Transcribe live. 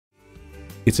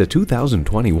It's a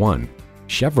 2021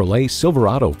 Chevrolet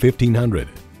Silverado 1500.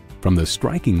 From the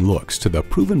striking looks to the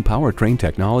proven powertrain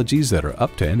technologies that are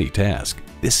up to any task,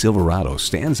 this Silverado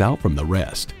stands out from the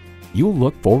rest. You'll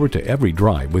look forward to every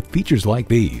drive with features like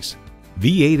these: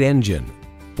 V8 engine,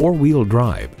 4-wheel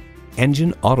drive,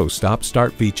 engine auto stop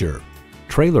start feature,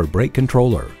 trailer brake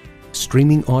controller,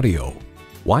 streaming audio,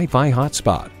 Wi-Fi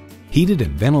hotspot, heated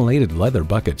and ventilated leather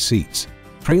bucket seats,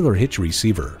 trailer hitch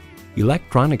receiver,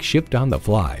 electronic shift on the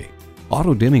fly,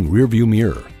 auto-dimming rearview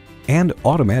mirror, and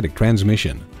automatic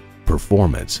transmission.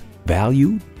 Performance,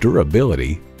 value,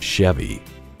 durability, Chevy.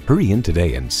 Hurry in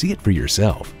today and see it for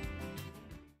yourself.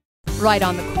 Right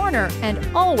on the corner and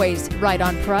always right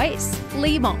on price.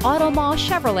 Lima Auto Mall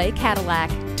Chevrolet Cadillac,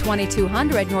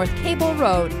 2200 North Cable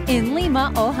Road in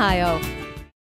Lima, Ohio.